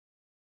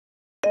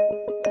I,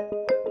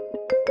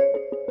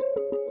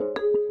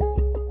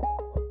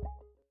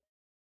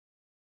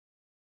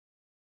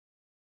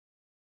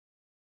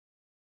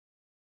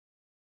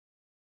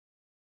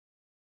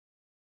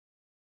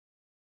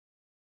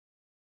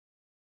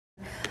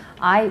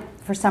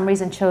 for some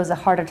reason, chose a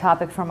harder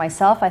topic for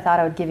myself. I thought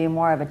I would give you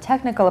more of a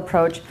technical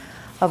approach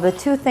of the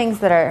two things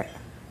that are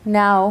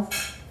now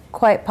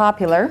quite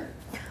popular,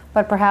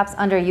 but perhaps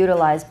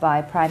underutilized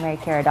by primary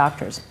care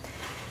doctors,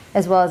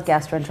 as well as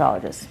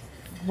gastroenterologists.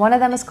 One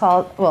of them is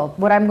called, well,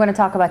 what I'm going to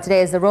talk about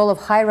today is the role of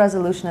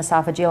high-resolution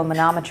esophageal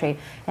manometry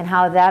and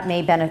how that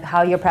may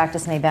how your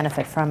practice may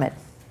benefit from it.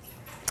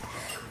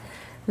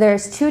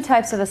 There's two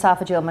types of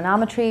esophageal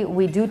manometry.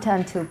 We do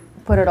tend to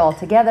put it all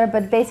together,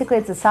 but basically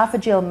it's an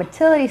esophageal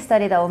motility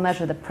study that will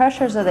measure the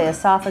pressures of the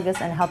esophagus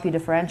and help you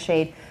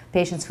differentiate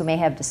patients who may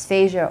have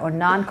dysphagia or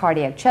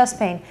non-cardiac chest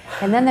pain.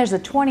 And then there's a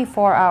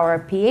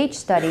 24-hour pH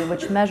study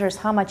which measures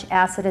how much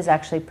acid is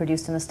actually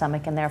produced in the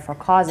stomach and therefore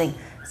causing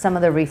some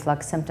of the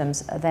reflux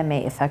symptoms that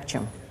may affect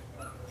you.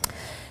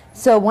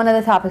 So one of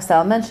the topics that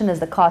I'll mention is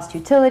the cost,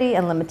 utility,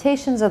 and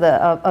limitations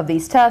of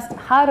these tests,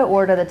 how to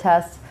order the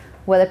tests,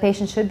 whether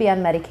patients should be on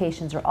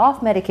medications or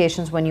off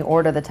medications when you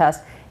order the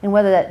test, and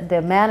whether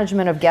the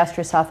management of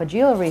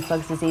gastroesophageal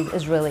reflux disease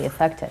is really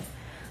effective.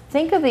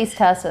 Think of these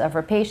tests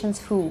for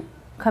patients who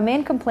come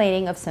in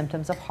complaining of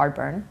symptoms of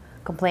heartburn,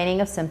 complaining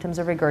of symptoms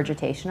of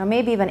regurgitation, or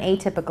maybe even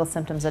atypical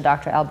symptoms that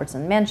Dr.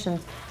 Albertson mentioned,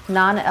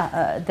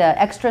 the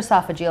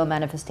extraesophageal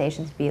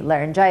manifestations, be it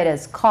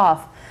laryngitis,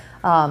 cough,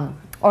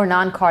 or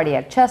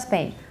non-cardiac chest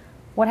pain.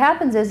 What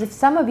happens is if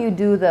some of you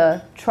do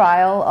the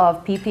trial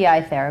of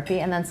PPI therapy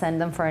and then send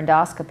them for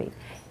endoscopy,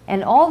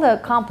 and all the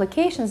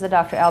complications that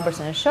Dr.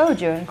 Albertson has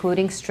showed you,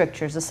 including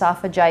strictures,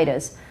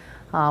 esophagitis,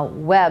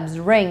 webs,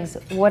 rings,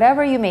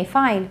 whatever you may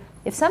find,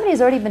 if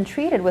somebody's already been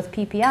treated with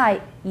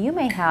PPI, you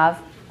may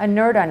have a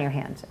NERD on your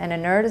hands. And a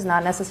NERD is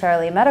not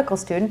necessarily a medical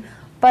student,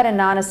 but a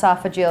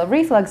non-esophageal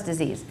reflux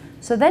disease.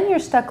 So then you're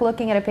stuck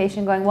looking at a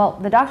patient going, well,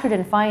 the doctor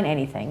didn't find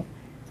anything,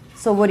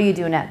 so what do you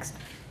do next?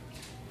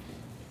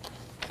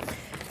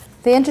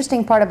 The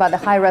interesting part about the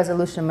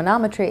high-resolution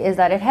manometry is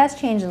that it has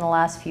changed in the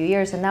last few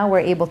years, and now we're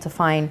able to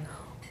find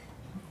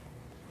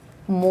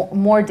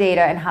more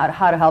data on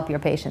how to help your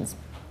patients.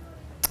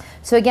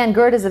 So again,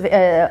 GERD is,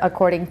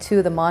 according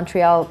to the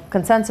Montreal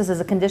Consensus,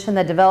 is a condition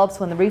that develops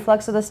when the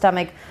reflux of the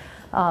stomach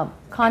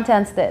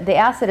contents, the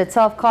acid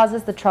itself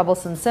causes the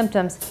troublesome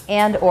symptoms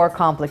and or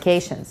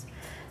complications.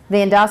 The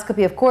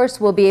endoscopy, of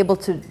course, will be able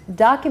to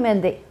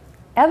document the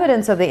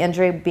evidence of the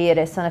injury, be it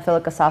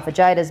eosinophilic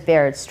esophagitis,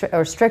 Barrett's,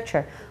 or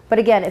stricture. But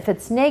again, if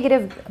it's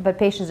negative, but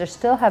patients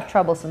still have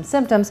troublesome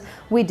symptoms,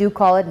 we do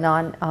call it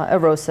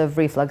non-erosive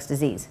reflux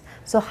disease.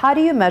 So how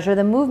do you measure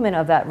the movement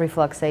of that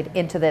refluxate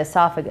into the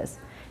esophagus?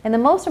 And the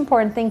most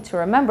important thing to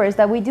remember is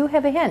that we do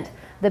have a hint.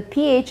 The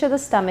pH of the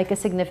stomach is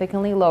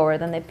significantly lower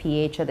than the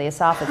pH of the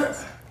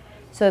esophagus.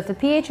 So if the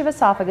pH of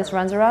esophagus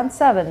runs around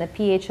 7, the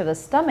pH of the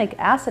stomach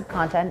acid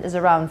content is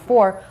around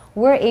 4,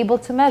 we're able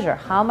to measure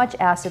how much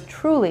acid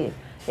truly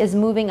is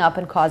moving up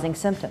and causing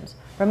symptoms.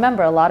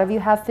 Remember, a lot of you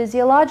have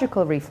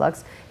physiological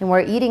reflux, and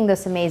we're eating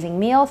this amazing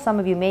meal. Some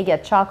of you may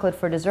get chocolate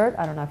for dessert.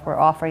 I don't know if we're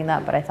offering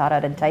that, but I thought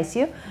I'd entice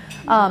you.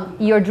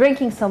 You're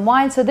drinking some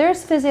wine, so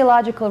there's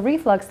physiological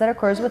reflux that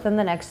occurs within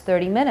the next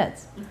 30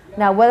 minutes.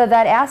 Now, whether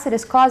that acid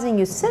is causing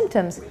you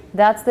symptoms,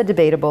 that's the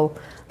debatable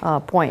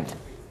point.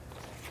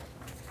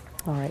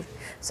 All right.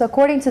 So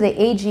according to the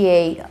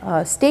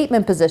AGA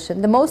statement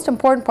position, the most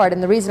important part,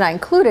 and the reason I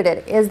included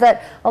it, is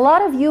that a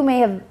lot of you may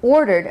have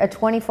ordered a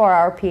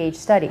 24-hour pH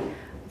study.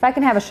 If I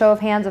can have a show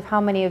of hands of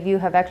how many of you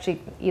have actually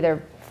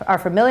either are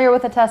familiar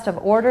with the test, have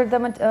ordered the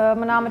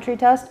manometry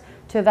test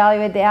to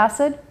evaluate the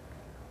acid.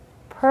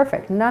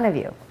 Perfect. None of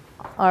you.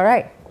 All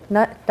right.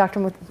 Not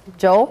Dr.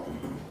 Joel?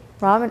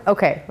 Raman?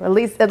 Okay. At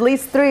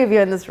least 3 of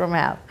you in this room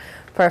have.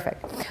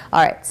 Perfect.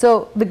 All right.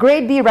 So the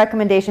grade B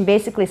recommendation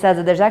basically says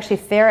that there's actually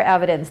fair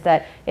evidence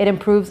that it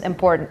improves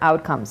important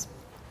outcomes.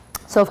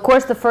 So of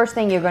course the first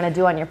thing you're going to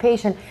do on your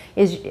patient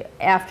is,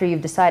 after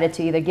you've decided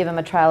to either give them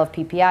a trial of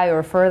PPI or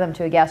refer them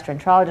to a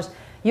gastroenterologist,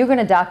 you're going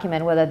to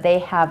document whether they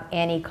have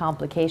any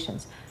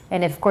complications.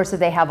 And of course if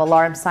they have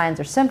alarm signs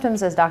or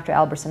symptoms, as Dr.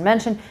 Albertson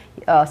mentioned,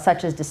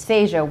 such as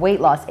dysphagia, weight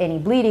loss, any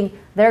bleeding,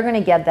 they're going to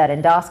get that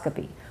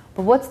endoscopy.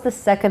 But what's the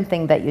second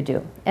thing that you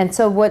do? And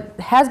so what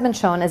has been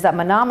shown is that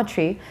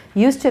manometry,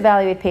 used to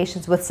evaluate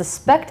patients with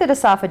suspected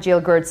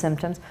esophageal GERD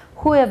symptoms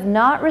who have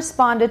not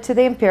responded to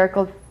the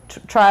empirical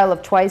trial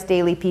of twice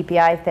daily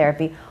PPI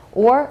therapy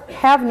or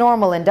have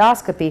normal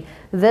endoscopy,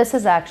 this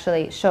is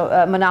actually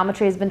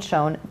manometry has been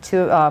shown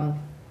to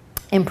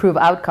improve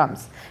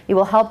outcomes. It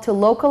will help to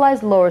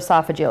localize lower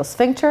esophageal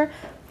sphincter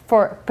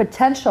for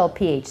potential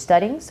pH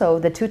studying. So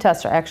the two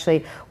tests are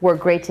actually work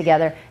great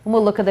together, and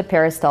we'll look at the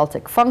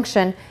peristaltic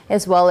function,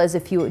 as well as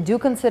if you do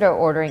consider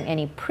ordering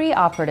any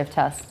preoperative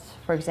tests,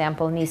 for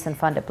example, Nissen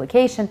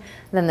fundoplication,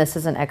 then this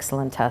is an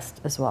excellent test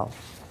as well.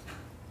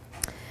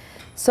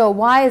 So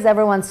why is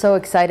everyone so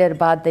excited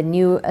about the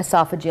new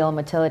esophageal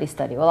motility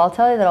study? Well, I'll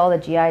tell you that all the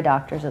GI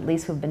doctors, at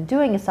least who've been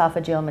doing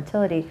esophageal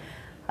motility,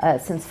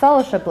 since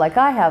fellowship like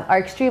I have, are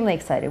extremely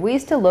excited. We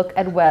used to look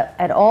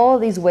at all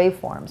of these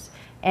waveforms,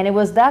 and it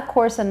was that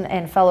course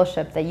in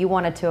fellowship that you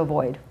wanted to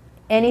avoid.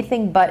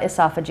 Anything but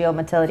esophageal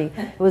motility.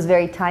 It was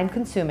very time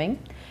consuming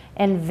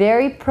and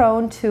very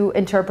prone to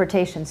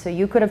interpretation. So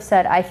you could have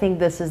said, I think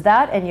this is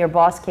that, and your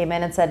boss came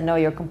in and said, no,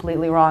 you're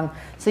completely wrong.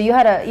 So you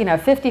had a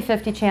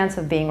 50-50 chance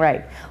of being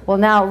right. Well,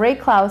 now Ray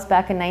Klaus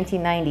back in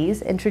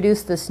 1990s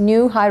introduced this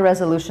new high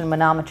resolution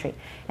manometry.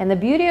 And the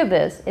beauty of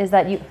this is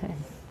that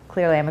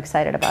clearly I'm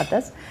excited about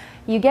this,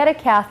 you get a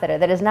catheter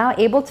that is now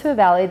able to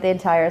evaluate the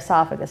entire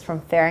esophagus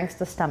from pharynx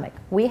to stomach.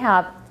 We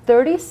have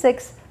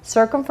 36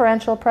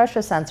 circumferential pressure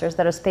sensors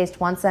that are spaced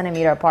 1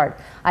 centimeter apart.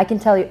 I can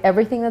tell you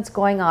everything that's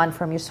going on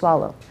from your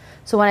swallow.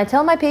 So when I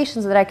tell my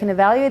patients that I can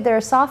evaluate their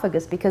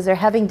esophagus because they're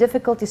having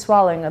difficulty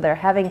swallowing or they're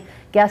having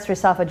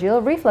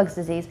gastroesophageal reflux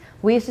disease,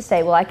 we used to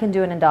say, well, I can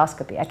do an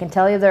endoscopy. I can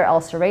tell you there are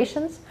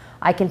ulcerations.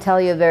 I can tell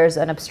you there's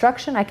an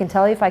obstruction. I can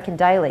tell you if I can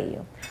dilate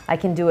you. I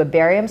can do a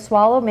barium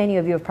swallow. Many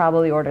of you have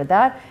probably ordered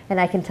that. And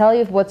I can tell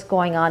you what's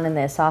going on in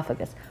the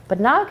esophagus. But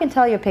now I can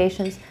tell your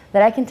patients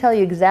that I can tell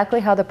you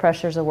exactly how the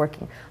pressures are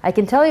working. I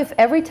can tell you if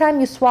every time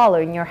you swallow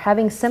and you're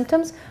having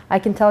symptoms, I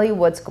can tell you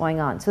what's going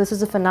on. So this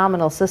is a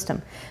phenomenal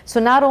system. So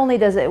not only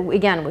does it,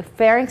 again, with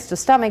pharynx to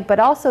stomach, but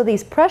also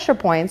these pressure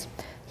points,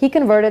 he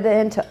converted it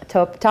into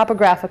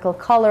topographical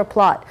color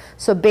plot.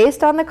 So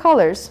based on the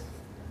colors,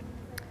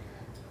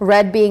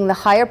 red being the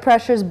higher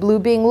pressures, blue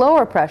being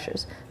lower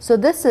pressures. So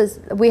this is,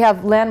 we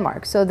have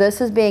landmarks. So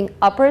this is being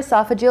upper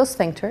esophageal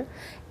sphincter.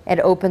 It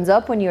opens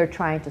up when you're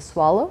trying to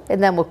swallow,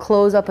 and then will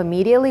close up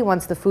immediately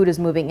once the food is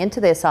moving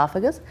into the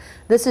esophagus.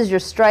 This is your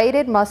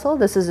striated muscle.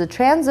 This is a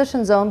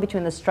transition zone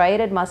between the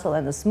striated muscle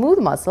and the smooth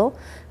muscle.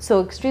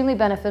 So extremely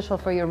beneficial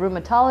for your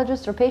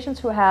rheumatologists or patients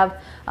who have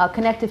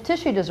connective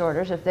tissue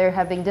disorders. If they're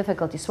having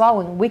difficulty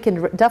swallowing, we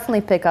can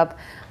definitely pick up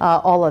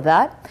all of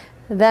that.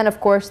 Then,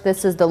 of course,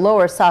 this is the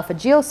lower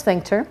esophageal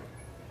sphincter,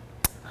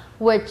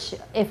 which,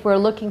 if we're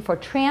looking for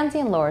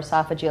transient lower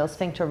esophageal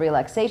sphincter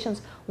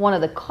relaxations, one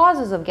of the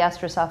causes of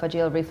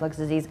gastroesophageal reflux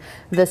disease,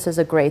 this is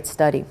a great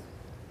study.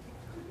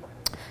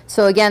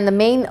 So again, the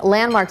main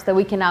landmarks that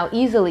we can now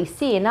easily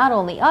see, and not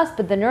only us,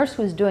 but the nurse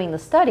who's doing the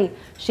study,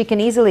 she can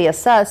easily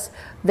assess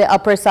the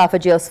upper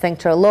esophageal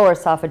sphincter, lower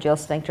esophageal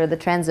sphincter, the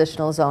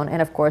transitional zone,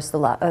 and of course the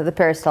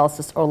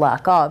peristalsis or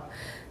lack of.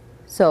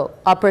 So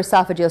upper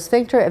esophageal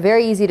sphincter,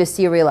 very easy to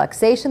see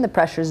relaxation, the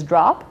pressures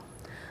drop.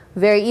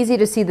 Very easy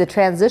to see the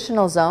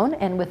transitional zone,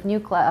 and with new,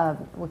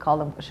 we call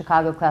them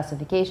Chicago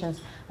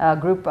classifications, a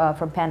group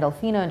from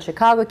Pandolfino in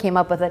Chicago came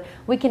up with it.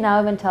 We can now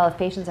even tell if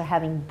patients are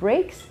having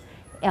breaks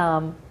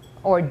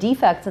or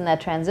defects in that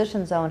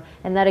transition zone,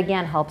 and that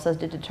again helps us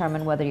to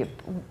determine whether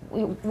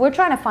we're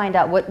trying to find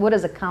out what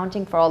is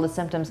accounting for all the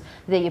symptoms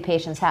that your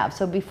patients have.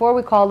 So before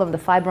we call them the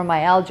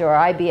fibromyalgia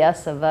or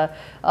IBS of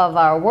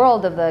our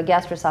world, of the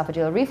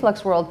gastroesophageal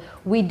reflux world,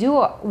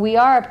 we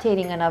are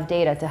obtaining enough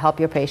data to help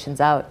your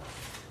patients out.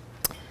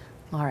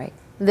 All right,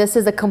 this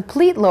is a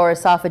complete lower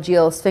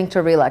esophageal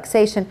sphincter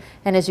relaxation,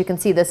 and as you can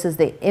see, this is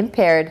the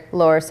impaired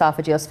lower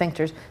esophageal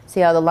sphincters.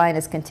 See how the line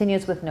is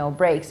continuous with no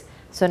breaks.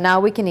 So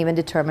now we can even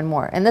determine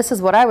more. And this is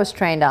what I was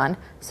trained on,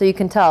 so you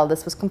can tell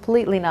this was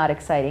completely not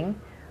exciting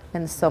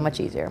and so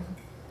much easier.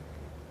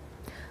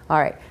 All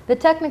right, the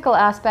technical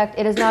aspect,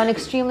 it is now an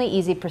extremely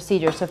easy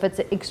procedure. So if it's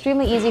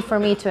extremely easy for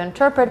me to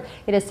interpret,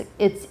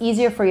 it's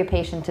easier for your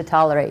patient to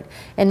tolerate.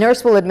 A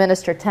nurse will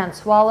administer 10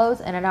 swallows,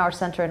 and in our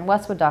center in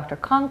Westwood, Dr.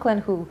 Conklin,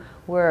 who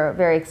we're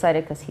very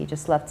excited because he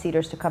just left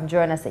Cedars to come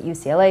join us at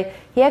UCLA,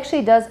 he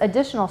actually does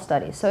additional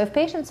studies. So if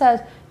patient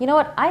says, you know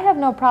what, I have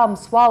no problem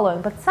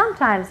swallowing, but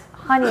sometimes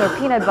honey or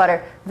peanut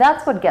butter,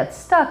 that's what gets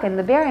stuck, and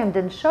the barium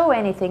didn't show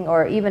anything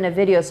or even a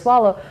video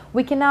swallow,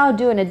 we can now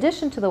do, in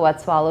addition to the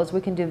wet swallows,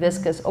 we can do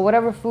viscous or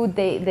whatever food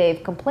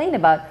they've complained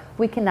about,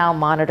 we can now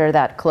monitor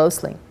that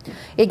closely.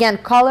 Again,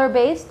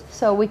 color-based,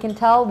 so we can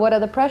tell what are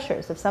the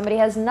pressures. If somebody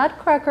has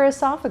nutcracker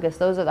esophagus,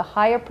 those are the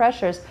higher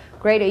pressures.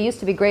 Great, it used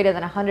to be greater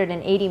than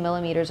 180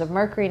 millimeters of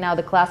mercury. Now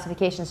the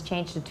classification's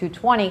changed to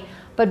 220.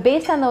 But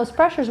based on those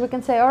pressures, we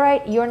can say, all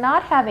right, you're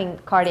not having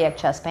cardiac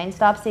chest pain.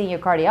 Stop seeing your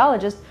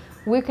cardiologist.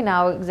 We can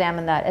now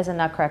examine that as a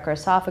nutcracker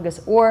esophagus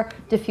or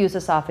diffuse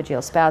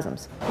esophageal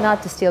spasms.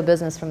 Not to steal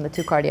business from the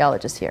two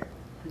cardiologists here.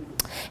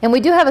 And we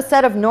do have a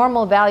set of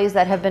normal values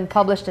that have been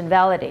published and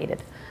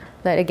validated.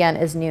 That, again,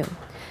 is new.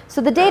 So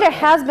the data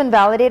has been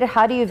validated.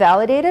 How do you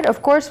validate it?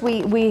 Of course,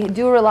 we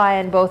do rely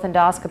on both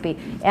endoscopy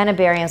and a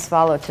barium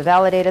swallow to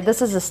validate it.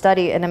 This is a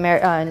study in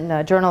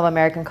the Journal of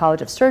American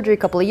College of Surgery a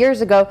couple of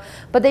years ago,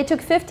 but they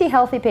took 50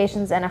 healthy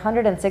patients and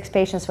 106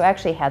 patients who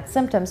actually had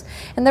symptoms,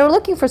 and they were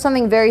looking for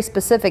something very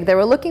specific. They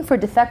were looking for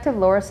defective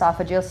lower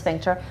esophageal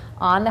sphincter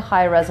on the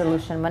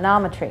high-resolution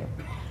manometry.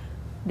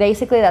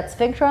 Basically, that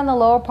sphincter on the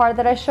lower part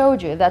that I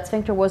showed you, that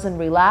sphincter wasn't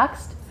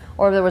relaxed,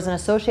 or there was an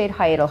associated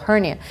hiatal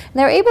hernia. And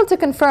they were able to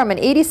confirm, and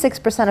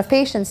 86% of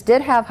patients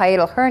did have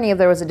hiatal hernia if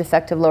there was a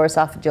defective lower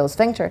esophageal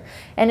sphincter.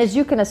 And as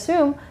you can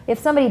assume, if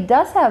somebody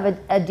does have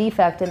a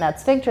defect in that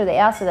sphincter, the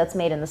acid that's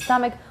made in the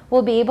stomach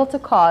will be able to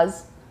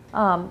cause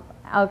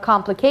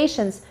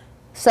complications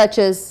such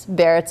as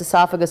Barrett's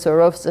esophagus or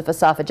erosive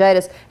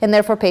esophagitis, and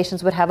therefore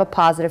patients would have a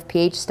positive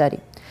pH study.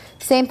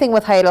 Same thing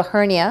with hiatal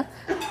hernia.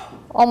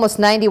 Almost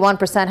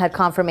 91% had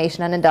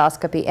confirmation on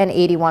endoscopy and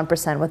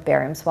 81% with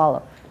barium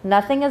swallow.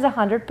 Nothing is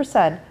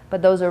 100%,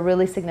 but those are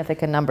really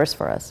significant numbers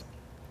for us.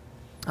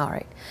 All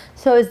right,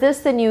 so is this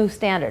the new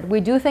standard?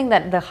 We do think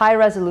that the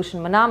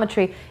high-resolution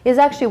manometry is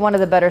actually one of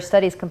the better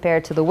studies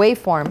compared to the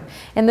waveform.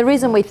 And the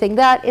reason we think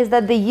that is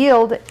that the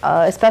yield,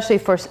 especially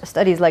for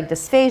studies like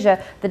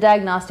dysphagia, the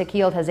diagnostic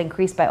yield has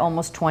increased by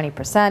almost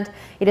 20%.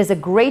 It is a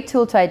great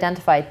tool to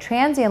identify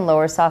transient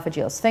lower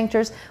esophageal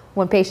sphincters.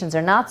 When patients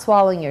are not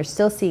swallowing, you're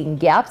still seeing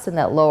gaps in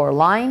that lower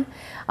line.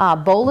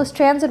 Bolus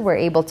transit, we're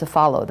able to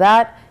follow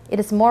that. It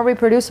is more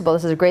reproducible.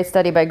 This is a great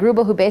study by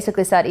Grubel, who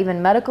basically said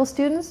even medical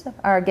students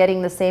are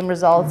getting the same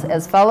results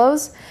as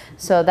fellows.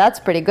 So that's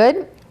pretty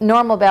good.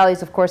 Normal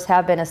values, of course,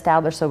 have been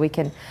established so we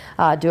can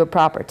do a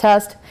proper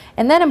test.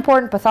 And then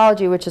important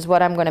pathology, which is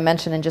what I'm going to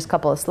mention in just a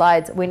couple of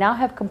slides. We now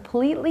have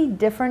completely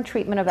different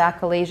treatment of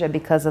achalasia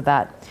because of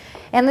that.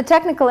 And the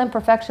technical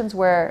imperfections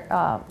where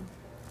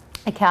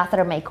a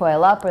catheter may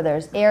coil up or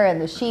there's air in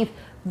the sheath,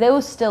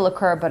 those still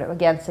occur, but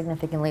again,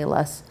 significantly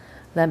less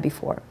than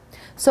before.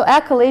 So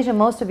achalasia,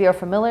 most of you are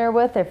familiar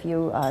with. If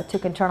you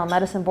took internal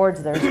medicine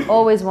boards, there's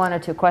always 1 or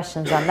 2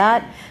 questions on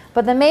that.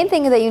 But the main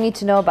thing that you need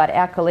to know about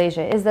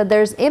achalasia is that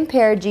there's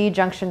impaired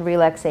G-junction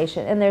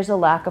relaxation and there's a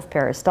lack of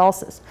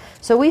peristalsis.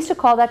 So we used to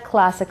call that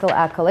classical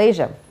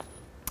achalasia.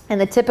 And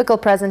the typical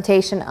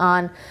presentation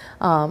on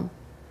the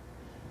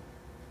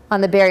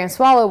barium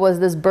swallow was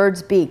this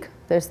bird's beak.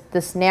 There's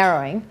this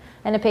narrowing.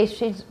 And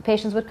the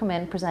patients would come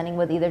in presenting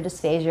with either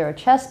dysphagia or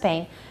chest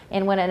pain.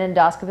 And when an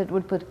endoscopist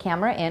would put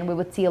camera in, we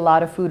would see a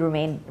lot of food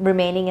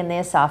remaining in the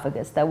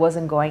esophagus that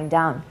wasn't going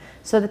down.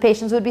 So the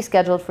patients would be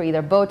scheduled for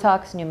either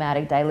Botox,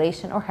 pneumatic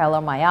dilation, or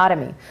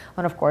halomyotomy,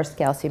 and of course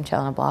calcium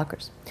channel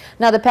blockers.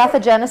 Now the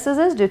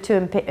pathogenesis is due to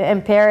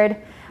impaired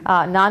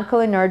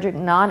non-cholinergic,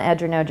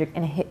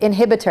 non-adrenergic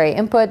inhibitory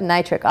input.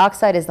 Nitric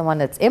oxide is the one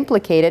that's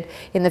implicated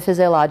in the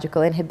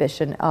physiological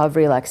inhibition of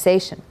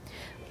relaxation.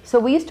 So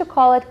we used to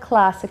call it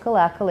classical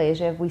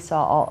achalasia if we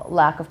saw a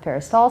lack of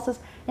peristalsis.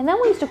 And then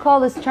we used to call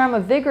this term a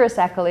vigorous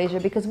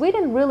achalasia because we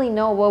didn't really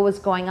know what was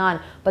going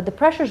on, but the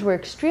pressures were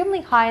extremely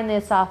high in the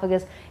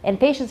esophagus and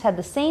patients had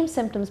the same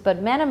symptoms,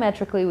 but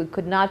manometrically we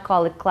could not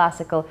call it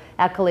classical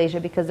achalasia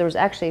because there was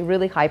actually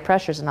really high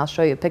pressures, and I'll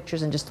show you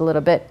pictures in just a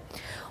little bit.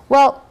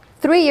 Well,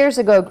 3 years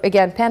ago,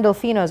 again,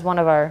 Pandolfino is one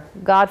of our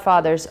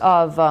godfathers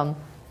of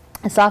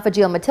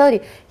esophageal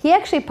motility. He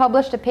actually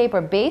published a paper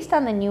based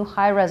on the new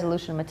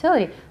high-resolution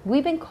motility.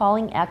 We've been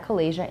calling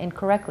achalasia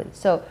incorrectly.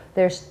 So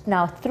there's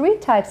now 3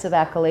 types of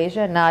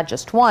achalasia, not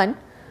just 1.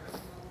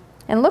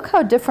 And look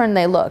how different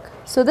they look.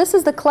 So this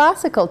is the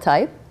classical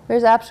type.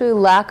 There's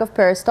absolutely lack of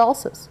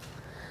peristalsis.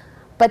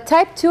 But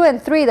type 2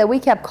 and 3 that we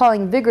kept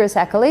calling vigorous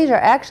achalasia are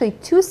actually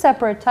 2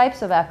 separate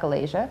types of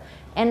achalasia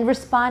and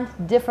respond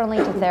differently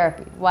to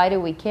therapy. Why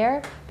do we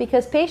care?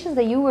 Because patients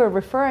that you were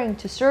referring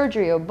to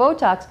surgery or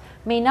Botox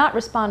may not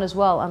respond as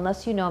well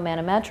unless you know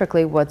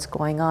manometrically what's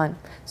going on.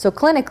 So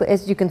clinically,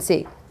 as you can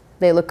see,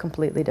 they look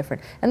completely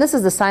different. And this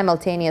is the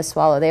simultaneous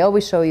swallow. They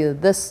always show you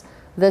this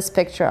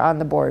picture on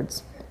the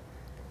boards.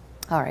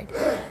 All right.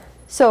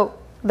 So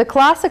the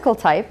classical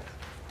type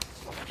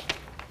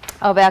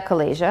of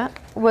achalasia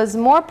was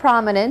more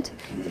prominent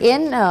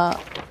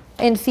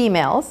in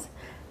females.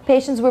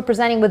 Patients were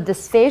presenting with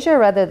dysphagia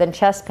rather than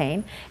chest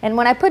pain. And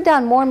when I put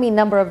down more mean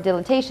number of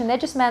dilatation,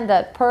 that just meant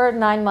that per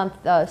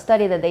 9-month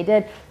study that they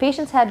did,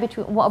 patients had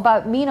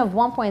about mean of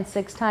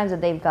 1.6 times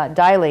that they've got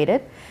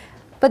dilated.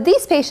 But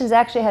these patients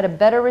actually had a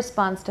better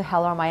response to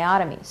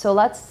halomyotomy. So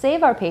let's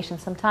save our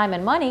patients some time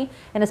and money,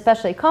 and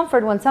especially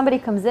comfort. When somebody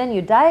comes in,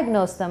 you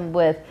diagnose them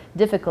with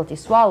difficulty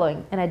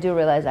swallowing. And I do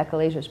realize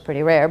achalasia is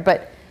pretty rare,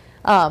 but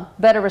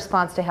better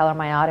response to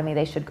halomyotomy,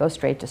 they should go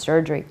straight to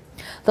surgery.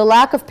 The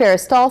lack of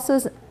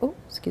peristalsis,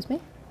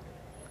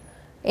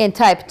 in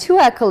type 2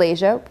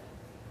 achalasia,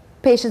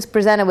 patients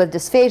presented with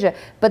dysphagia,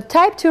 but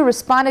type 2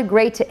 responded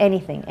great to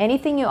anything.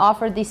 Anything you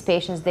offered these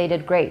patients, they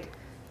did great.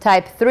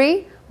 Type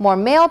 3, more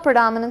male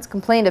predominance,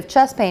 complained of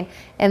chest pain,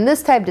 and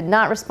this type did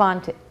not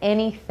respond to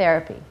any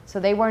therapy. So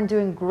they weren't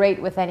doing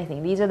great with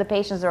anything. These are the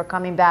patients that are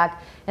coming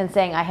back and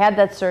saying, I had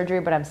that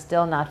surgery, but I'm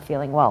still not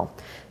feeling well.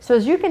 So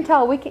as you can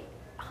tell,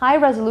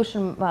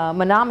 high-resolution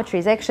manometry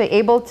is actually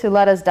able to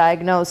let us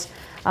diagnose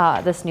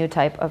this new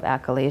type of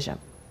achalasia.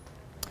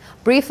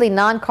 Briefly,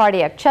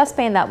 non-cardiac chest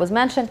pain that was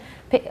mentioned.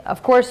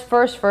 Of course,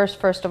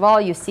 first of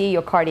all, you see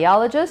your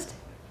cardiologist,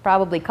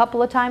 probably a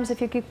couple of times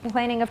if you keep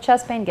complaining of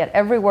chest pain, get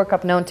every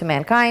workup known to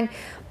mankind.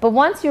 But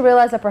once you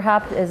realize that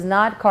perhaps is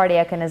not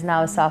cardiac and is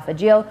now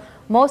esophageal,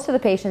 most of the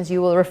patients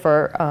you will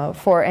refer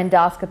for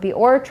endoscopy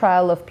or a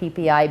trial of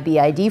PPI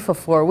BID for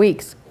 4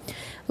 weeks.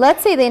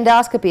 let's say the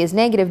endoscopy is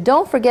negative,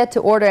 don't forget to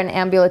order an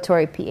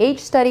ambulatory pH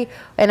study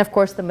and, of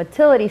course, the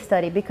motility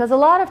study, because a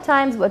lot of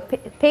times what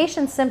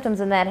patients' symptoms,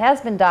 and that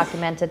has been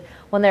documented,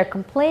 when they're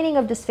complaining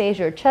of dysphagia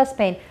or chest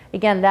pain,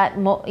 again, that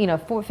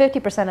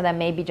 50% of them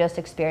may be just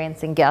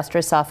experiencing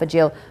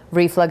gastroesophageal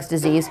reflux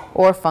disease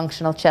or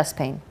functional chest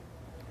pain.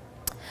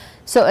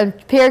 So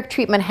empiric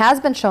treatment has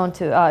been shown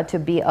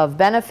to be of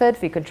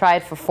benefit. You could try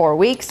it for 4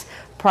 weeks.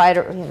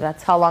 Prior to,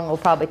 that's how long it will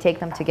probably take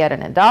them to get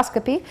an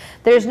endoscopy.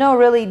 There's no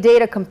really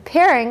data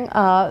comparing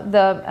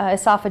the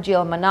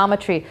esophageal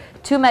manometry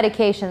to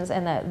medications,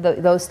 and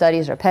those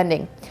studies are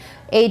pending.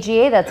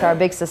 AGA, that's our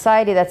big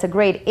society, that's a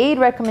grade 8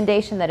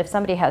 recommendation that if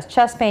somebody has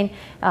chest pain,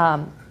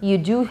 you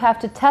do have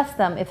to test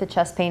them if the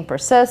chest pain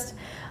persists.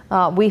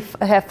 We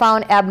have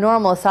found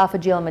abnormal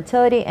esophageal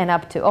motility in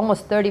up to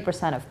almost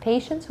 30% of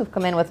patients who've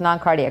come in with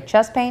non-cardiac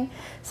chest pain.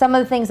 Some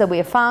of the things that we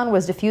have found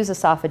was diffuse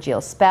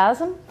esophageal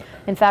spasm.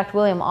 In fact,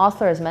 William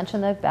Osler has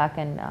mentioned that back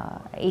in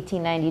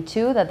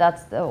 1892,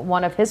 that's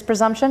one of his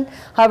presumption.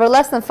 However,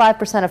 less than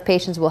 5% of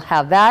patients will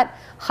have that.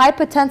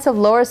 Hypotensive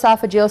lower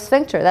esophageal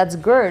sphincter, that's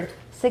GERD.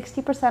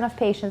 60% of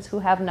patients who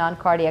have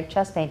non-cardiac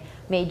chest pain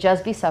may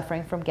just be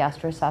suffering from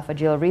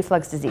gastroesophageal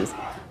reflux disease.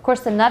 Of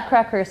course, the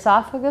nutcracker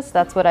esophagus,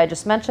 that's what I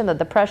just mentioned,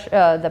 that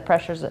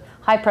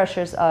high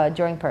pressures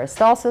during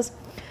peristalsis.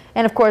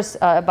 And of course,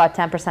 about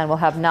 10% will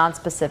have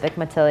non-specific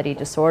motility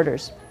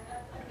disorders.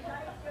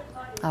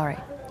 All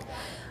right.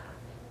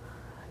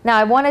 Now,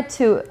 I wanted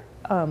to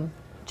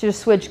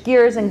switch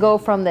gears and go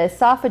from the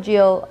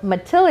esophageal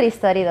motility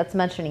study that's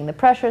mentioning the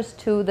pressures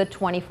to the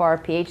 24-hour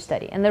pH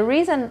study. And the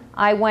reason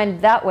I went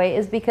that way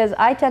is because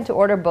I tend to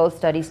order both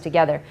studies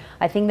together.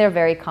 I think they're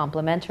very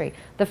complementary.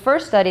 The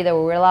first study that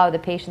will allow the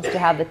patients to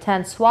have the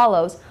 10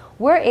 swallows,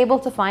 we're able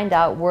to find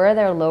out where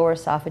their lower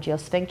esophageal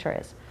sphincter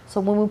is. So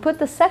when we put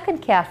the second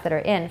catheter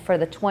in for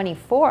the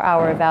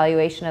 24-hour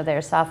evaluation of their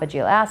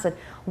esophageal acid,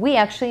 we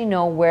actually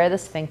know where the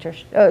sphincter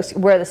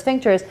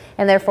is,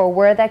 and therefore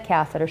where that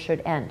catheter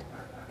should end.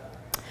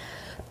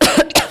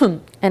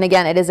 And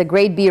again, it is a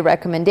grade B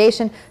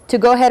recommendation to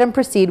go ahead and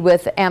proceed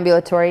with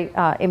ambulatory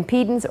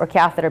impedance or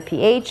catheter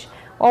pH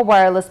or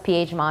wireless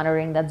pH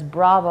monitoring. That's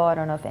Bravo. I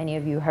don't know if any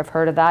of you have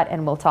heard of that,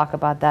 and we'll talk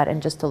about that in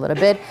just a little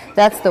bit.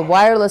 That's the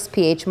wireless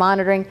pH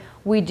monitoring.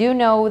 We do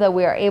know that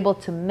we are able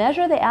to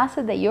measure the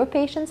acid that your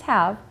patients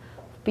have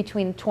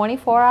between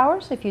 24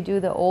 hours if you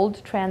do the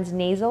old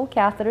transnasal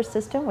catheter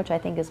system, which I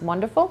think is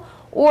wonderful,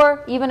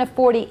 or even a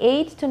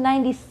 48 to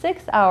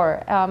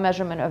 96-hour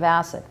measurement of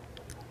acid.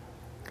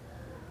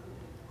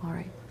 All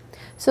right.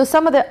 So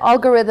some of the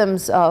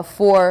algorithms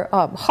for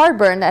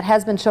heartburn that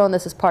has been shown,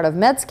 this is part of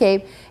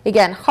Medscape.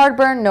 Again,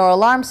 heartburn, no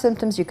alarm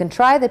symptoms, you can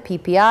try the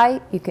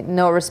PPI,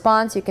 no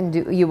response,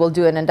 you will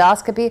do an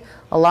endoscopy.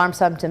 Alarm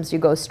symptoms, you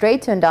go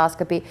straight to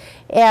endoscopy.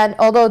 And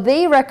although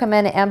they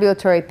recommend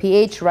ambulatory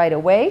pH right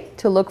away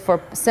to look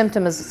for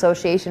symptoms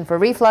association for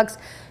reflux,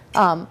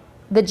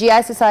 the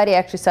GI Society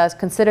actually says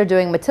consider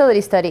doing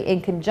motility study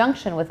in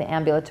conjunction with the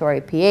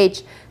ambulatory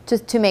pH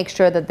to make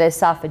sure that the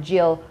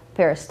esophageal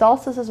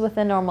peristalsis is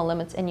within normal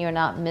limits and you're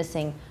not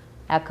missing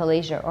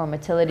achalasia or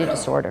motility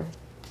disorder.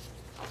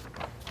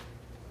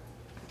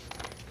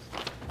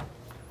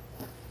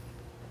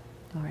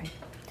 All right.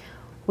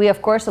 We,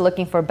 of course, are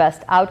looking for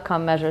best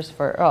outcome measures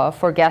for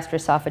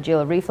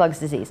gastroesophageal reflux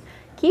disease.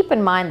 Keep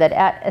in mind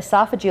that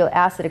esophageal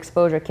acid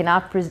exposure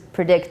cannot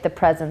predict the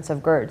presence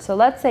of GERD. So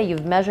let's say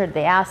you've measured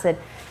the acid.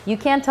 You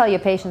can't tell your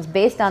patients,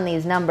 based on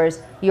these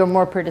numbers, you're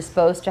more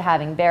predisposed to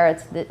having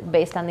Barrett's.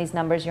 Based on these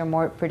numbers, you're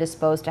more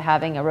predisposed to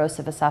having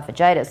erosive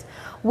esophagitis.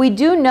 We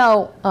do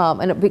know,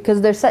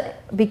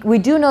 we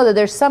do know that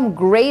there's some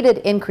graded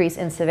increase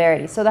in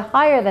severity. So the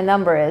higher the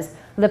number is,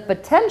 the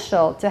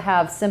potential to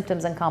have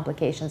symptoms and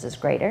complications is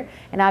greater,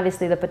 and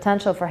obviously the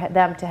potential for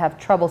them to have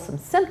troublesome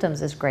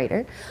symptoms is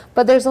greater,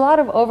 but there's a lot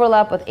of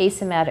overlap with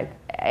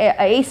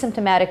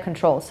asymptomatic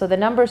control. So the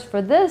numbers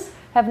for this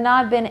have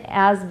not been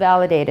as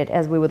validated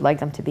as we would like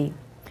them to be.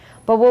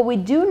 But what we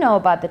do know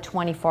about the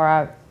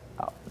 24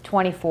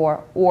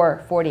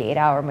 or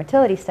 48-hour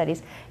motility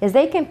studies is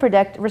they can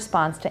predict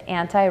response to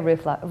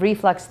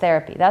anti-reflux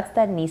therapy. That's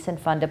that Nissen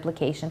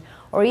fundoplication,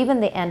 or even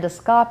the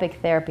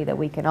endoscopic therapy that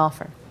we can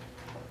offer.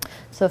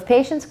 So if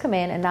patients come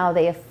in and now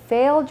they have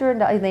failed the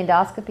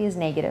endoscopy is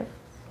negative,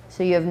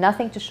 so you have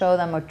nothing to show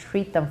them or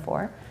treat them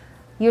for,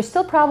 you're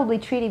still probably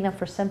treating them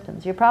for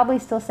symptoms. You're probably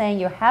still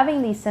saying you're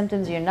having these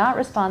symptoms, you're not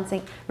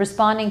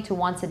responding to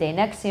once-a-day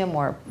Nexium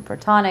or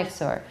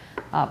Protonix or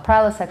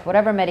Prilosec,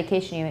 whatever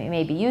medication you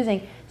may be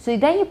using. So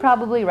then you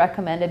probably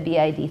recommend a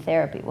BID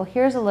therapy. Well,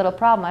 here's a little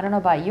problem. I don't know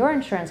about your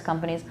insurance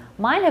companies.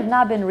 Mine have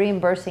not been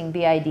reimbursing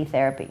BID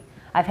therapy.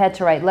 I've had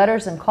to write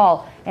letters and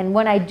call. And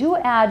when I do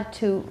add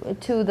to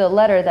the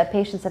letter that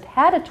patients have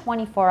had a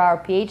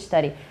 24-hour pH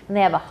study and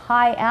they have a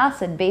high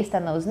acid based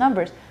on those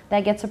numbers,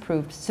 that gets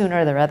approved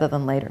sooner rather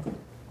than later.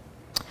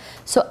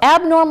 So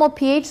abnormal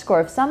pH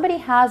score, if somebody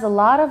has a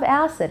lot of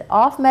acid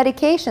off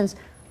medications,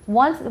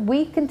 once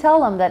we can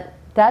tell them that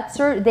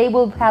they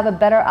will have a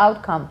better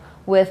outcome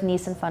with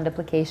Nissen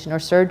fundoplication or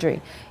surgery.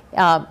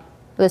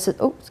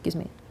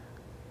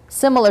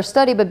 similar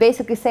study, but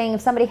basically saying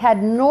if somebody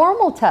had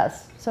normal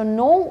tests, so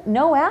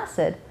no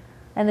acid,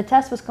 and the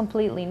test was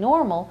completely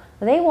normal,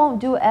 they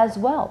won't do as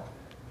well.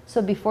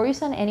 So before you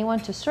send anyone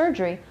to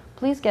surgery,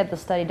 please get the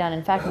study done.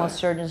 In fact, most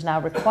surgeons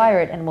now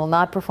require it and will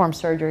not perform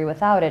surgery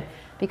without it,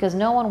 because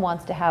no one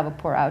wants to have a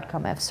poor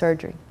outcome after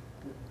surgery.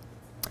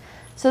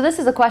 So this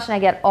is a question I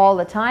get all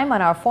the time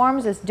on our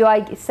forms, is do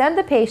I send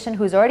the patient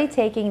who's already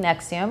taking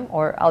Nexium,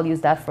 or I'll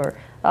use that for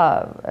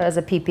as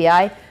a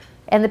PPI,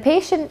 and the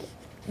patient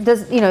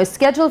is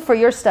scheduled for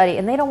your study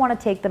and they don't want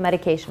to take the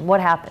medication. What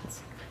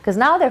happens? Because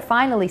now they're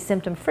finally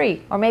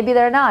symptom-free, or maybe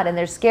they're not and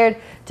they're scared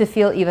to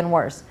feel even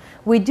worse.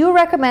 We do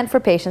recommend for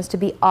patients to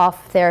be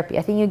off therapy.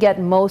 I think you get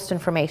most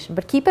information,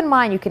 but keep in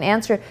mind you can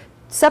answer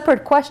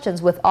separate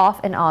questions with off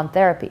and on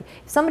therapy.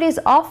 If somebody is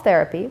off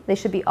therapy, they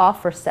should be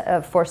off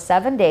for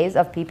 7 days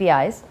of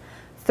PPIs,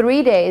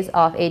 3 days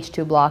off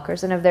H2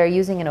 blockers, and if they're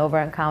using an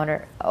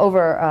over-the-counter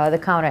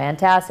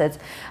antacids,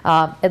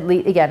 at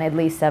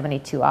least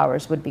 72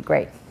 hours would be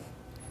great.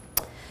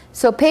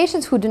 So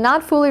patients who do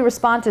not fully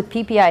respond to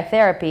PPI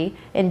therapy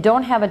and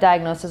don't have a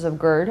diagnosis of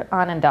GERD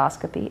on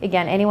endoscopy,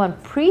 again, anyone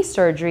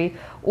pre-surgery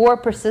or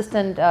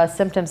persistent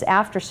symptoms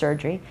after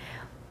surgery,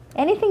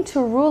 anything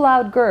to rule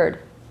out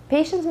GERD.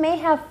 Patients may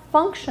have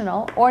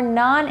functional or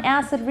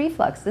non-acid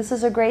reflux. This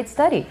is a great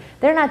study.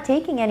 They're not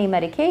taking any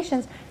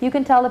medications. You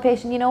can tell the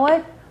patient, you know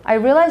what, I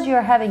realize you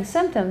are having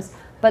symptoms,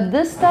 but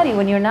this study,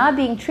 when you're not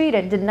being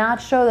treated, did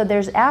not show that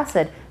there's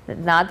acid,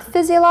 not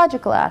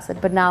physiological acid,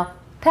 but now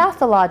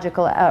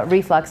pathological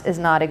reflux is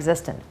not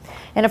existent.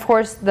 And of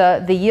course,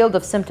 the yield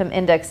of symptom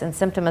index and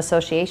symptom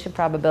association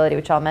probability,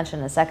 which I'll mention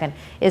in a second,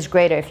 is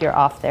greater if you're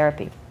off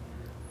therapy.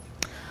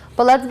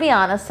 But let's be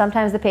honest,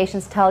 sometimes the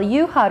patients tell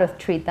you how to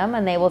treat them,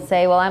 and they will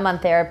say, well, I'm on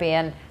therapy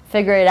and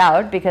figure it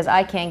out because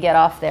I can't get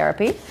off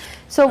therapy.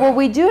 So what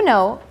we do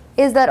know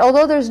is that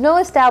although there's no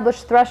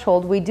established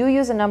threshold, we do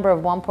use a number of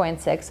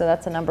 1.6, so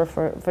that's a number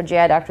for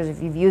GI doctors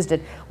if you've used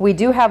it. We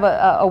do have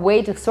a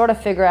way to sort of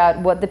figure out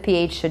what the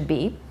pH should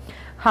be,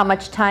 how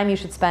much time you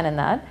should spend in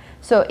that.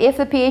 So if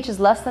the pH is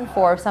less than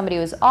 4, if somebody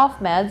who's off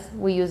meds,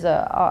 we use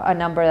a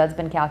number that's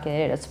been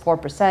calculated as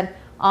 4%.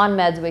 On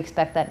meds, we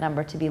expect that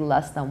number to be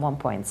less than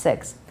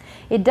 1.6.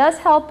 It does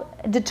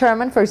help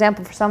determine, for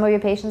example, for some of your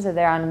patients, if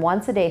they're on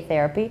once-a-day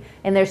therapy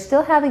and they're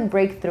still having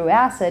breakthrough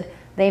acid,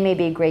 they may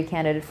be a great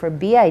candidate for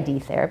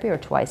BID therapy, or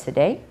twice a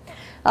day.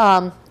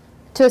 To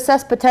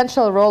assess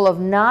potential role of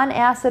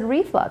non-acid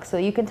reflux. So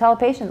you can tell a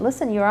patient,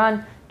 listen, you're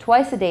on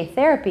twice-a-day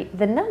therapy.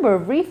 The number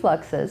of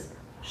refluxes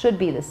should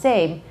be the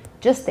same,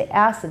 just the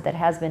acid that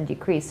has been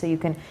decreased. So you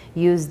can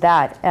use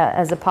that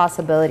as a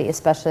possibility,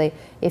 especially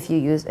if you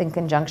use in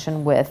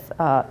conjunction with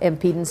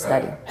impedance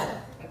study.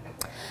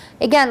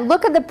 Again,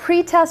 look at the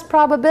pre-test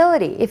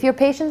probability. If your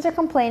patients are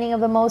complaining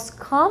of the most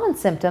common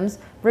symptoms,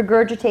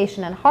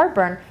 regurgitation and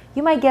heartburn,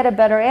 you might get a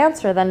better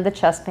answer than the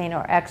chest pain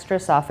or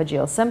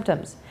extraesophageal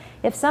symptoms.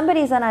 If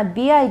somebody's on a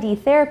BID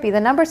therapy, the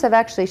numbers have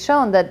actually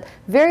shown that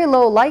very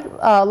low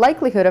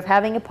likelihood of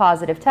having a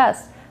positive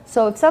test.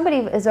 So if somebody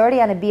is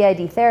already on a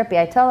BID therapy,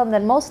 I tell them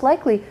that most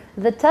likely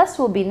the test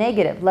will be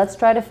negative. Let's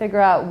try to figure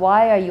out,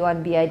 why are you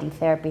on BID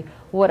therapy?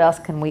 What else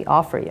can we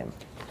offer you?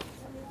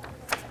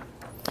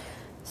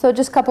 So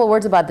just a couple of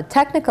words about the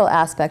technical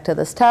aspect of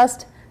this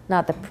test.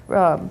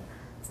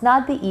 It's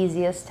not the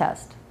easiest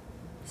test.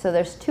 So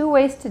there's 2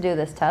 ways to do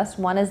this test.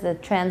 One is the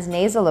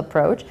transnasal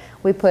approach.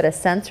 We put a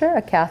sensor,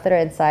 a catheter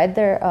inside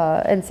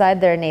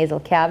their nasal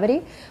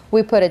cavity.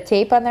 We put a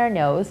tape on their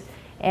nose.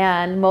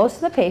 And most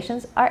of the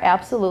patients are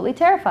absolutely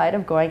terrified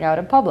of going out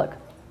in public.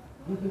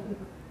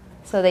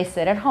 So they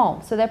sit at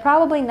home. So they're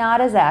probably not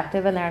as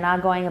active and they're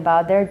not going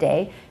about their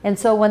day. And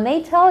so when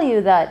they tell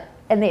you that,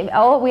 and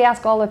we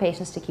ask all the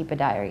patients to keep a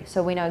diary.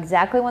 So we know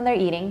exactly when they're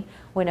eating,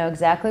 we know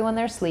exactly when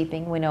they're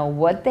sleeping, we know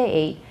what they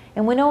ate,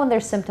 and we know when their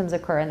symptoms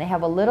occur. And they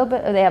have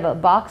a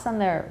box on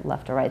their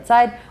left or right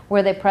side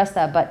where they press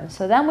that button.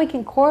 So then we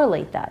can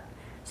correlate that.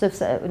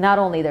 So not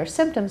only their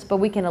symptoms, but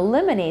we can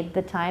eliminate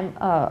the time,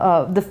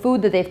 the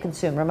food that they've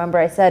consumed. Remember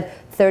I said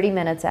 30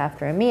 minutes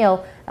after a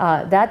meal,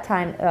 that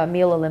time,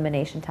 meal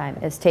elimination time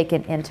is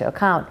taken into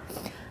account.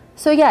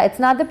 So yeah, it's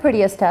not the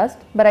prettiest test,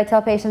 but I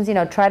tell patients,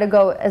 try to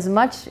go as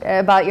much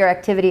about your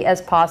activity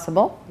as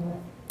possible.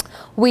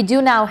 We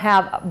do now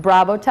have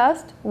Bravo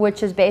test,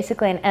 which is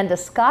basically an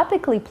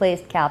endoscopically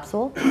placed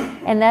capsule,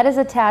 and that is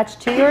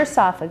attached to your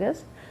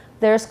esophagus.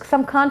 There's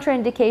some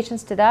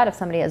contraindications to that. If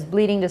somebody has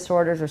bleeding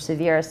disorders or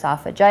severe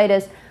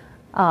esophagitis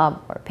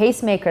or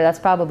pacemaker, that's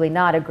probably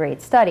not a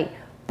great study.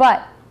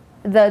 But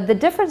the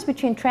difference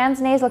between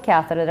transnasal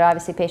catheter, that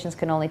obviously patients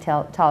can only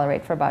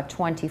tolerate for about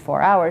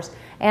 24 hours,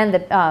 and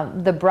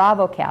the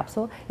Bravo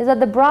capsule, is that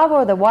the Bravo,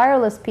 or the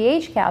wireless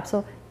pH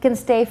capsule, can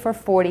stay for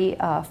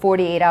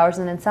 48 hours,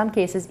 and in some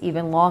cases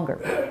even longer.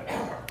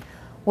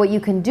 What you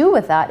can do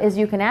with that is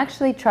you can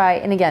actually try,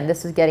 and again,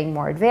 this is getting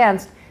more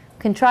advanced,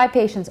 can try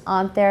patients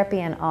on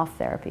therapy and off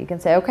therapy. You can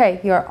say, okay,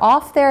 you're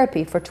off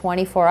therapy for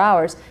 24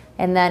 hours,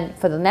 and then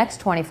for the next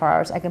 24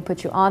 hours, I can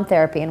put you on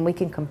therapy, and we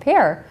can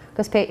compare,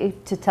 because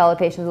to tell the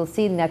patient, we'll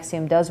see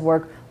Nexium does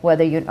work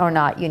whether or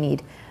not you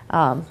need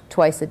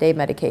twice a day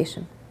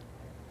medication.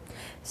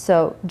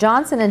 So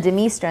Johnson and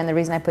DeMeester, and the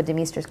reason I put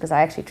DeMeester is because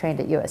I actually trained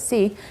at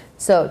USC.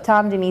 So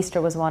Tom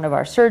DeMeester was one of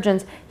our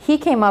surgeons. He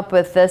came up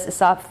with this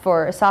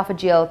for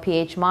esophageal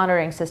pH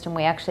monitoring system.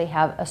 We actually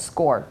have a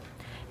score.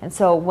 And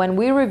so when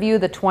we review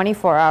the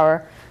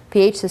 24-hour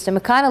pH system,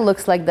 it kind of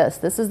looks like this.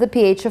 This is the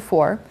pH of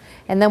 4.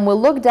 And then we'll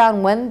look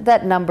down when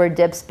that number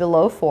dips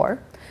below 4.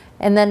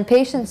 And then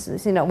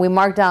patients, you know, we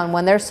mark down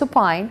when they're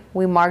supine,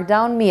 we mark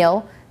down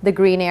meal, the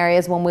green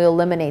areas when we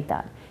eliminate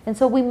that. And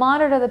so we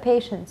monitor the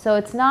patient. So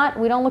it's not,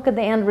 we don't look at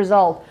the end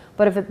result,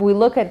 but if we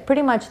look at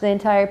pretty much the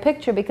entire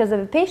picture, because if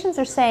the patients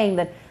are saying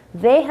that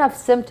they have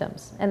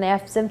symptoms, and they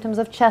have symptoms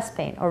of chest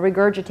pain or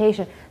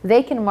regurgitation,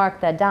 they can mark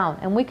that down,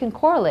 and we can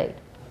correlate.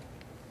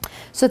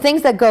 So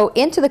things that go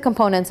into the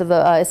components of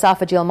the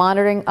esophageal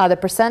monitoring are the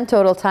 %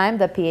 total time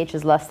that pH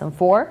is less than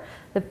 4,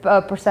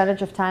 the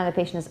percentage of time the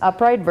patient is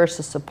upright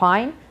versus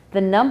supine, the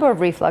number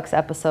of reflux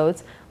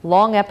episodes,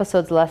 long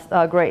episodes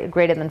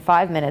greater than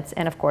 5 minutes,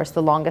 and of course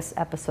the longest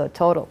episode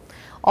total.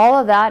 All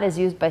of that is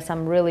used by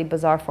some really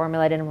bizarre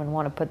formula. I didn't even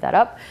want to put that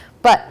up.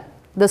 But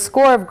the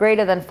score of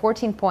greater than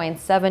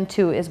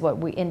 14.72 is what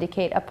we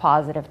indicate a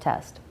positive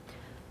test.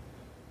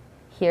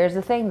 Here's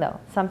the thing though,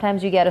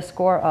 sometimes you get a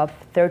score of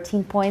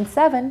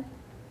 13.7,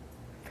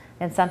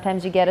 and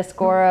sometimes you get a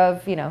score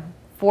of, you know,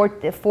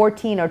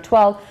 14 or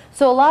 12.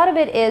 So a lot of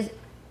it is,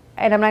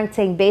 and I'm not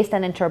saying based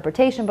on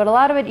interpretation, but a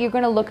lot of it, you're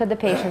going to look at the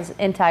patient's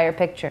entire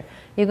picture.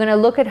 You're going to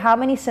look at how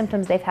many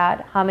symptoms they've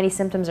had, how many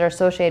symptoms are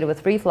associated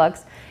with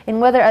reflux,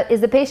 and whether,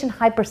 is the patient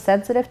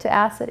hypersensitive to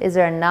acid? Is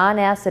there a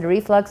non-acid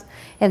reflux?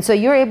 And so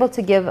you're able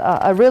to give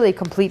a really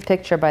complete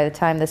picture by the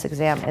time this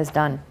exam is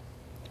done.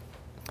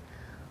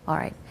 All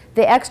right.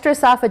 The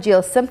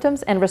extraesophageal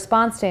symptoms and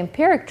response to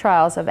empiric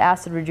trials of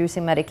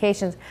acid-reducing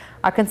medications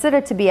are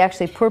considered to be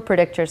actually poor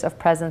predictors of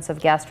presence of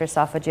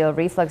gastroesophageal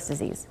reflux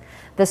disease.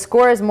 The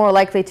score is more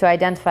likely to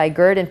identify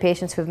GERD in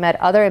patients who've met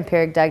other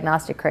empiric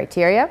diagnostic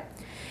criteria.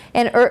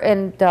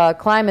 And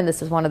Kleiman,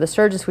 this is one of the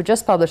surgeons who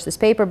just published this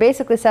paper,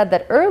 basically said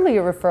that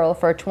earlier referral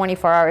for a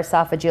 24-hour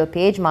esophageal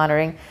pH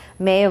monitoring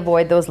may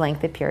avoid those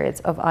lengthy periods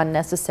of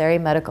unnecessary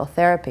medical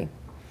therapy.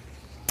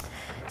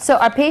 So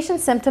are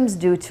patients' symptoms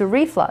due to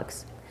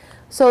reflux?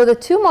 So the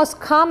two most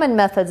common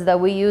methods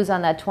that we use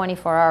on that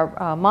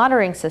 24-hour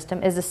monitoring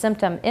system is the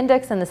symptom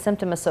index and the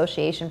symptom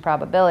association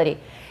probability.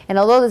 And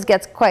although this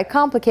gets quite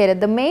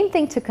complicated, the main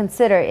thing to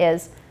consider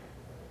is,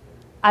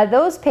 are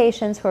those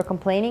patients who are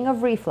complaining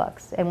of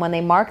reflux, and when they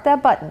mark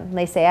that button,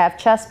 they say, I have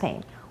chest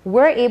pain,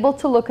 we're able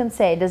to look and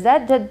say,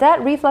 did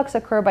that reflux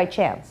occur by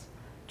chance?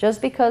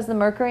 Just because the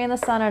Mercury and the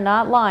Sun are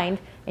not lined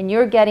and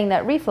you're getting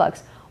that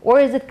reflux? Or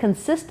is it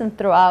consistent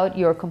throughout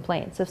your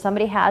complaint? So if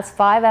somebody has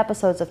 5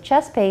 episodes of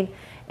chest pain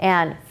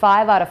and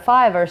 5 out of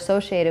 5 are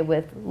associated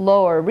with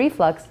lower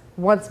reflux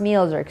once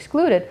meals are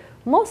excluded,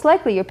 most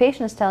likely your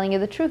patient is telling you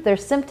the truth. They're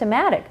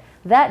symptomatic.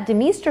 That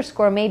DeMeester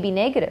score may be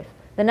negative.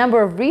 The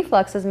number of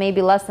refluxes may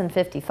be less than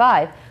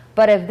 55.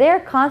 But if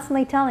they're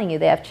constantly telling you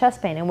they have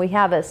chest pain and we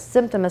have a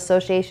symptom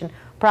association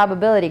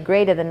probability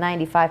greater than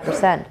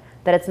 95%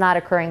 that it's not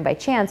occurring by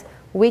chance,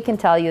 we can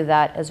tell you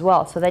that as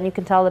well. So then you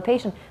can tell the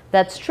patient,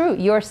 that's true,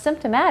 you're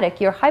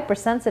symptomatic, you're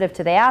hypersensitive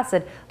to the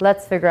acid,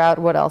 let's figure out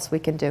what else we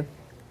can do.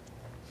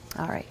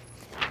 All right.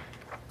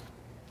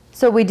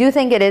 So we do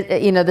think it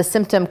is, you know, the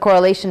symptom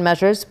correlation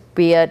measures,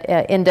 be it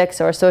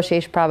index or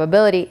association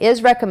probability,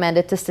 is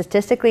recommended to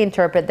statistically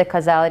interpret the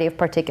causality of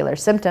particular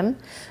symptom.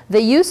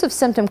 The use of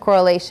symptom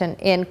correlation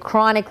in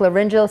chronic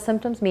laryngeal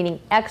symptoms, meaning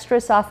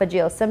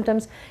extraesophageal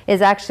symptoms,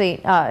 is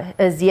actually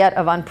as yet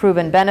of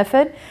unproven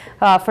benefit.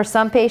 For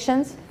some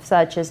patients,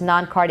 such as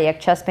non-cardiac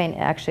chest pain, it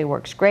actually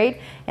works great.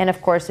 And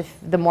of course, if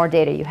the more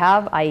data you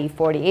have, i.e.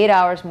 48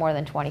 hours, more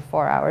than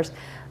 24 hours,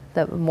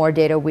 the more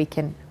data we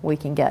can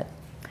get.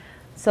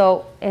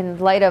 So in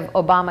light of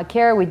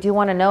Obamacare, we do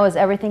want to know, is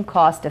everything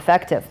cost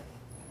effective?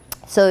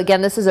 So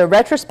again, this is a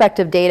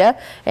retrospective data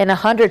in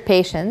 100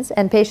 patients,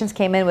 and patients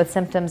came in with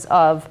symptoms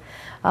of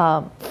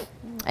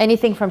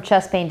anything from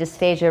chest pain,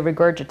 dysphagia,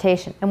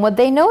 regurgitation. And what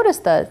they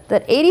noticed is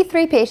that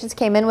 83 patients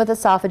came in with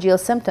esophageal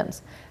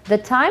symptoms. The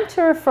time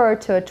to refer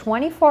to a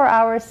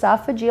 24-hour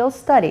esophageal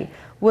study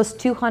was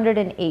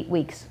 208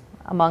 weeks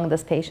among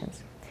those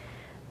patients.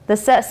 The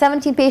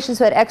 17 patients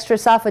who had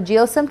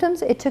extraesophageal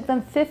symptoms, it took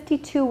them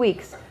 52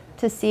 weeks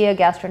to see a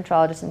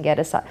gastroenterologist and get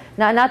a,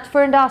 not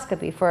for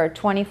endoscopy, for a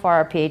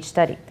 24-hour pH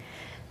study.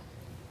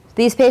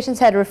 These patients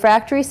had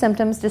refractory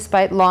symptoms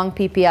despite long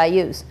PPI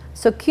use.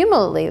 So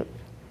cumulatively,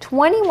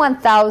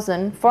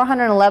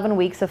 21,411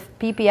 weeks of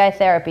PPI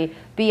therapy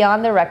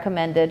beyond the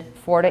recommended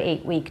 4 to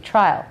 8 week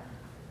trial.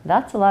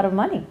 That's a lot of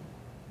money.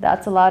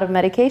 That's a lot of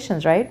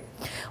medications, right?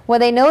 When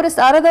they noticed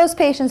out of those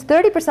patients,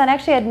 30%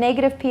 actually had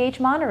negative pH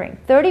monitoring.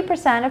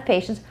 30% of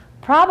patients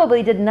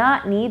probably did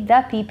not need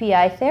that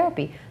PPI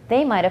therapy.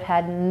 They might have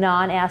had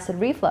non-acid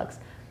reflux.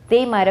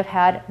 They might have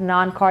had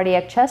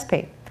non-cardiac chest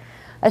pain.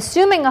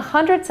 Assuming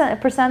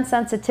 100%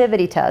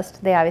 sensitivity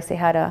test, they obviously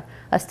had a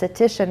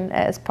statistician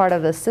as part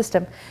of the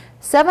system,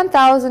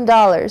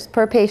 $7,000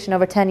 per patient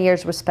over 10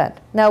 years was spent.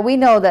 Now, we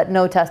know that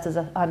no test is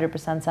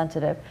 100%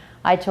 sensitive.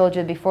 I told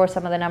you before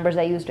some of the numbers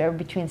I used are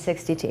between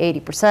 60 to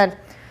 80%.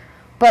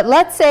 But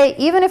let's say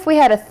even if we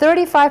had a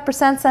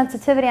 35%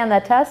 sensitivity on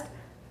that test,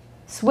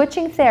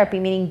 switching therapy,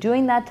 meaning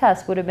doing that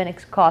test, would have been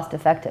cost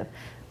effective.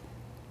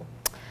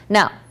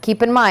 Now,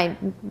 keep in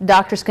mind,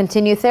 doctors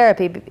continue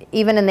therapy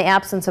even in the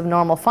absence of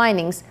normal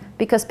findings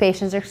because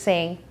patients are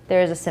saying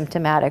there is a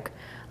symptomatic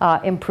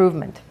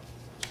improvement.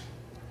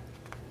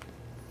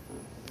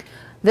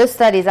 This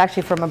study is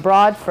actually from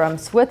abroad, from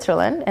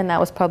Switzerland, and that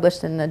was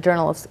published in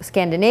the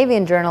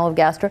Scandinavian Journal of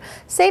Gastro.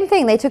 Same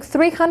thing, they took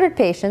 300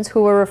 patients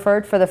who were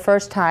referred for the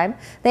first time.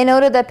 They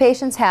noted that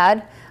patients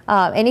had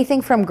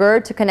anything from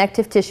GERD to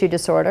connective tissue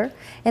disorder.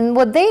 And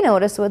what they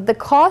noticed was the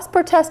cost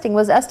per testing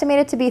was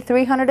estimated to be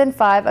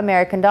 $305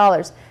 American.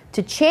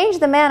 To change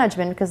the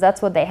management, because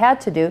that's what they had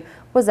to do,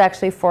 was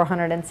actually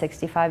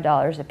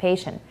 $465 a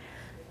patient.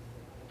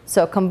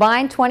 So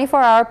combined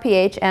 24-hour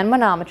pH and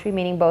manometry,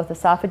 meaning both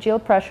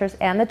esophageal pressures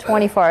and the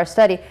 24-hour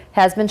study,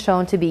 has been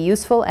shown to be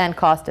useful and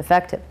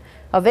cost-effective.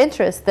 Of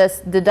interest,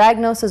 the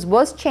diagnosis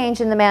was changed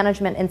in the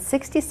management in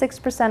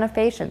 66% of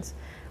patients,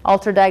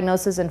 altered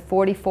diagnosis in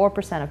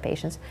 44% of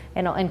patients,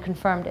 and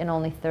confirmed in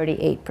only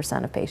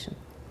 38% of patients.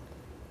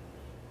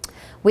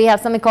 We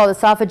have something called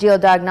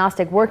Esophageal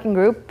Diagnostic Working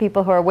Group,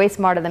 people who are way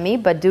smarter than me,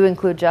 but do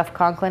include Jeff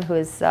Conklin, who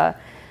is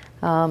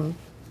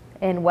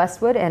in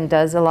Westwood and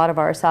does a lot of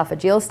our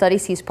esophageal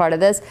studies. He's part of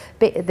this.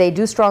 They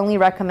do strongly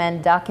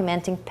recommend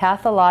documenting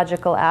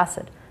pathological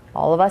acid.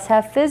 All of us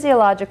have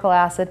physiological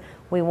acid.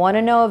 We want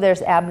to know if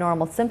there's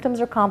abnormal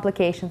symptoms or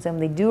complications,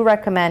 and they do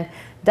recommend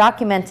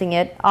documenting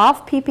it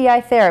off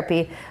PPI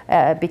therapy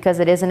because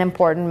it is an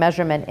important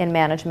measurement in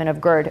management of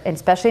GERD, and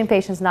especially in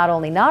patients not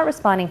only not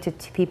responding to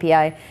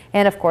PPI,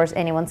 and of course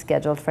anyone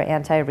scheduled for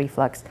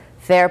anti-reflux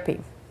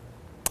therapy.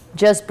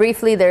 Just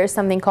briefly, there is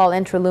something called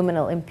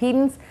intraluminal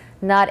impedance.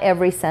 Not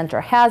every center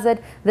has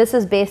it. This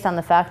is based on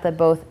the fact that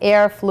both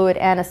air, fluid,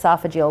 and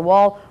esophageal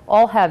wall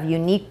all have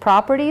unique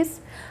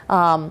properties.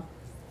 But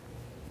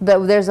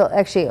there's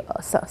actually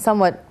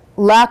somewhat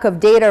lack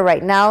of data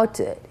right now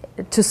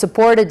to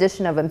support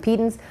addition of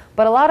impedance.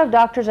 But a lot of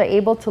doctors are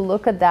able to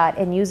look at that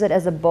and use it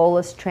as a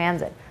bolus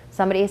transit.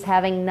 Somebody is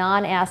having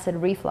non-acid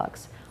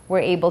reflux. We're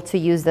able to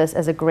use this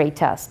as a great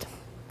test.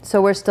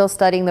 So we're still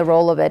studying the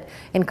role of it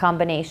in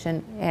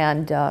combination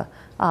and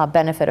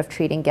benefit of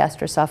treating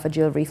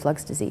gastroesophageal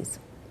reflux disease.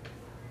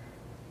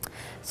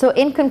 So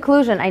in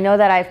conclusion, I know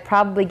that I've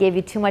probably gave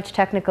you too much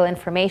technical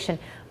information,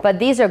 but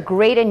these are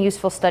great and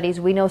useful studies.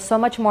 We know so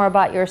much more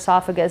about your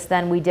esophagus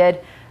than we did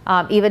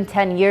even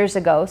 10 years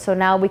ago. So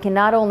now we can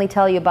not only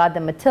tell you about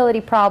the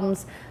motility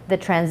problems, the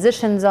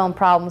transition zone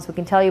problems, we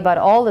can tell you about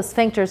all the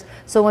sphincters.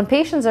 So when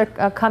patients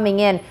are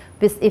coming in,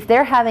 if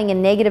they're having a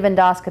negative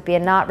endoscopy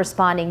and not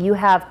responding, you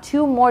have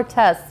 2 more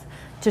tests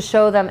to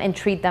show them and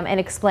treat them and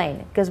explain.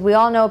 Because we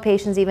all know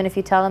patients, even if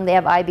you tell them they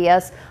have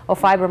IBS or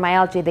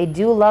fibromyalgia, they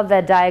do love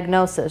that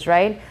diagnosis,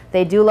 right?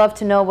 They do love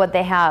to know what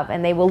they have,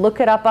 and they will look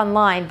it up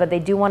online, but they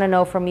do want to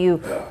know from you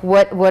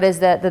what is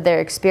that they're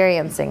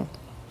experiencing.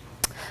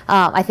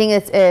 I think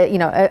it's,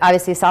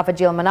 obviously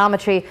esophageal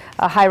manometry,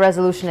 high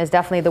resolution is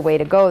definitely the way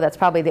to go. That's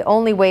probably the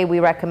only way we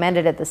recommend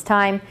it at this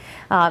time.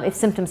 If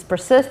symptoms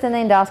persist and the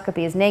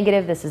endoscopy is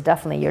negative, this is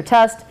definitely your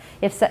test.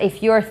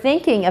 If you're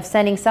thinking of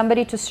sending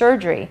somebody to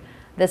surgery,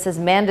 this is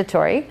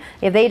mandatory.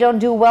 If they don't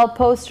do well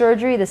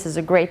post-surgery, this is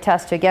a great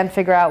test to again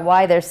figure out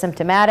why they're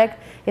symptomatic.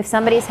 If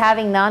somebody's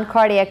having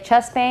non-cardiac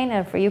chest pain,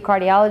 and for you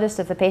cardiologists,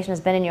 if the patient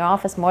has been in your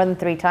office more than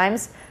 3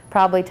 times,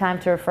 probably time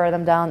to refer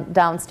them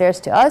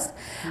downstairs to us.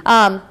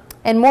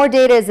 And more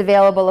data is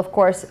available, of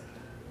course.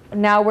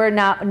 Now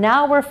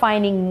we're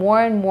finding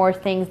more and more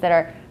things that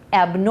are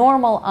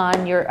abnormal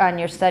on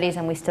your studies,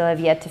 and we still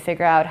have yet to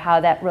figure out how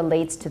that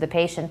relates to the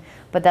patient,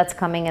 but that's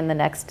coming in the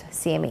next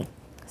CME.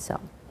 So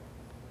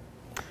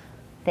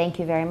thank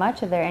you very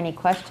much. Are there any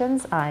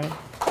questions?